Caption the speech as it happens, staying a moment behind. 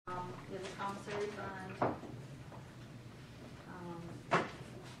commissary fund.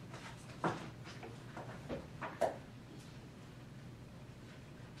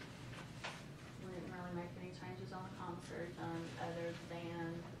 We didn't really make any changes on the commissary fund other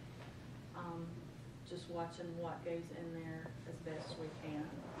than just watching what goes in there as best we can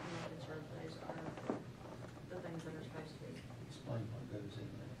and making sure that those are the things that are supposed to be. Explain what goes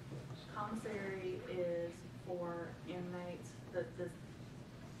in there, please. Commissary is for inmates, the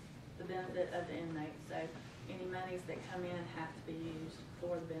benefit of the inmate. So any monies that come in have to be used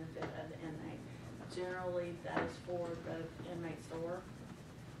for the benefit of the inmate. Generally, that is for the inmate store.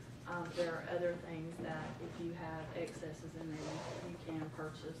 There are other things that if you have excesses in there, you can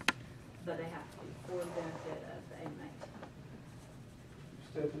purchase, but they have to be for the benefit of the inmate.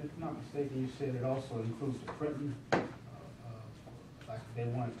 Stephanie, if I'm not mistaken, you said it also includes the printing, like if they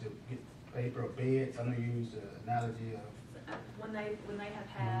wanted to get paper or beds. I know you used the analogy of When they have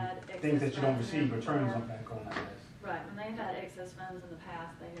had excess things that you don't funds receive in returns before, on back on, I guess. Right, when they've had excess funds in the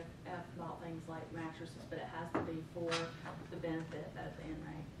past, they have bought things like mattresses, but it has to be for the benefit of the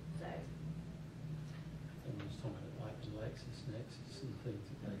inmate. So And I was talking about like the LexisNexis and things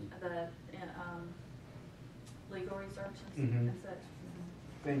that the legal research Mhm. and such.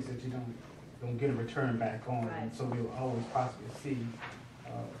 Things that you don't get a return back on, and Right. so you'll always possibly see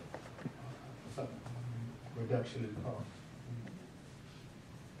some reduction in cost.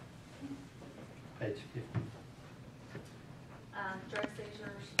 page 50. Drug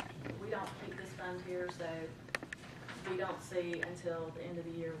seizures, we don't keep this fund here, so we don't see until the end of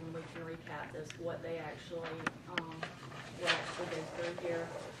the year when we can recap this, what they actually, goes through here.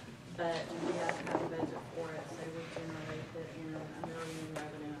 But we have to have a budget for it, so we generally put in $1 million in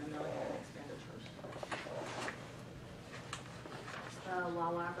revenue and $1 million in expenditures. The law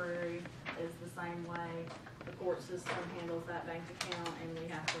library is the same way. The court system handles that bank account, and we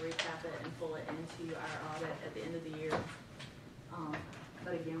have to recap it and pull it into our audit at the end of the year.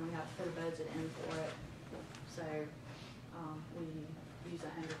 But again, we have to put a budget in for it. So we use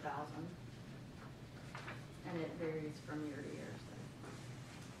 $100,000, and it varies from year to year. So.